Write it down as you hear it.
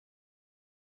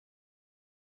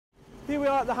Here we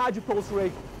are at the Hydropulse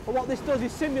rig, and what this does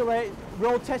is simulate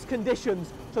road test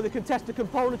conditions so they can test the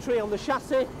componentry on the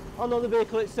chassis and on the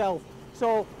vehicle itself.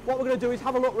 So what we're going to do is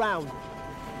have a look round.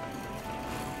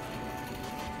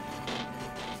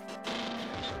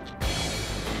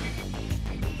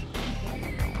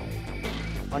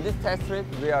 On this test rig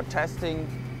we are testing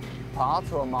parts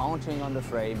for mounting on the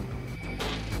frame.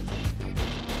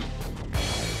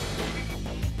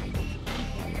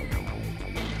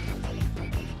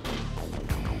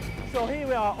 So here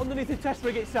we are underneath the test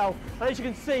rig itself, and as you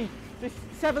can see, this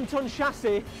 7-ton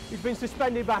chassis has been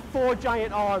suspended by 4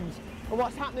 giant arms, and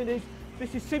what's happening is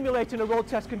this is simulating a road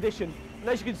test condition, and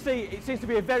as you can see it seems to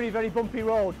be a very bumpy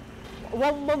road.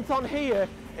 1 month on here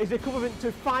is equivalent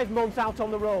to 5 months out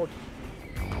on the road.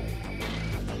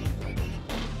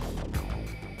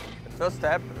 First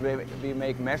step, we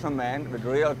make measurement with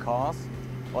real cars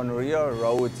on real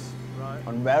roads, Right.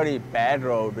 on very bad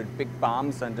road with big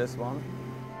bumps and this one.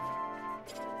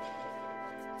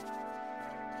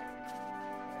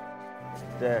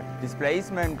 The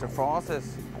displacement, the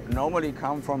forces normally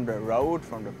come from the road,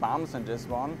 from the bumps and this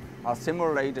one, are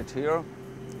simulated here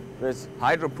with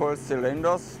Hydropulse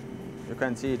cylinders. You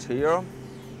can see it here,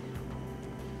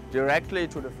 directly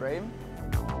to the frame.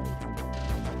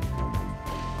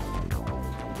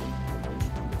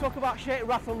 Talk about shake,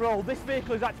 rattle and roll. This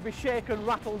vehicle is actually shaken,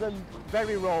 rattled and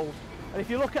very rolled. And if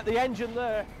you look at the engine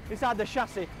there, inside the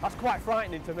chassis, that's quite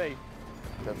frightening to me.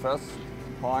 The first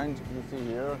point you see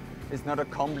here is not a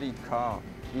complete car.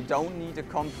 You don't need a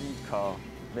complete car.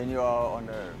 When you are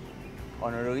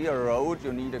on a real road,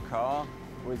 you need a car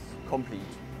with complete.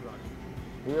 Right.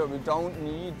 Here we don't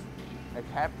need a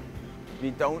cab, we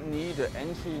don't need an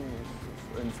engine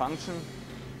in function,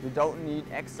 we don't need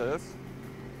axles.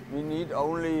 We need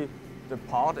only the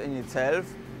part in itself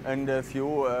and a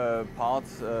few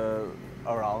parts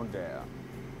around there.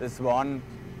 That's one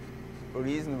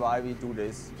reason why we do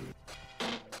this.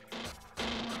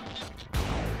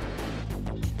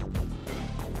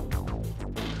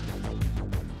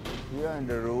 Here in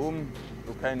the room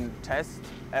you can test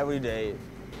every day.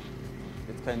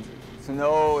 It can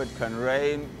snow, it can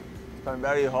rain, it can be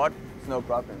very hot, it's no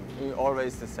problem. We're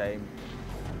always the same.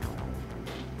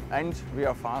 And we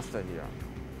are faster here.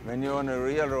 When you're on a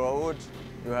real road,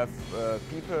 you have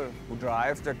people who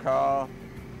drive the car.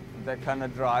 They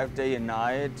cannot drive day and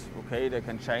night. Okay, they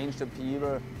can change the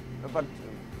people, but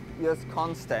it's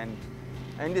constant.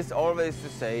 And it's always the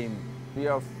same. We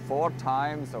are 4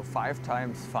 times or 5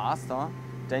 times faster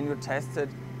than you tested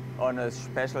on a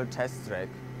special test track.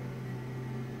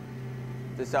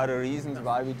 These are the reasons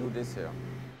why we do this here.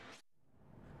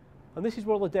 And this is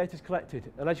where all the data is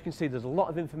collected, and as you can see there's a lot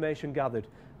of information gathered,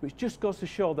 which just goes to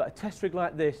show that a test rig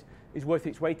like this is worth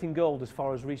its weight in gold as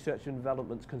far as research and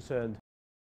development is concerned.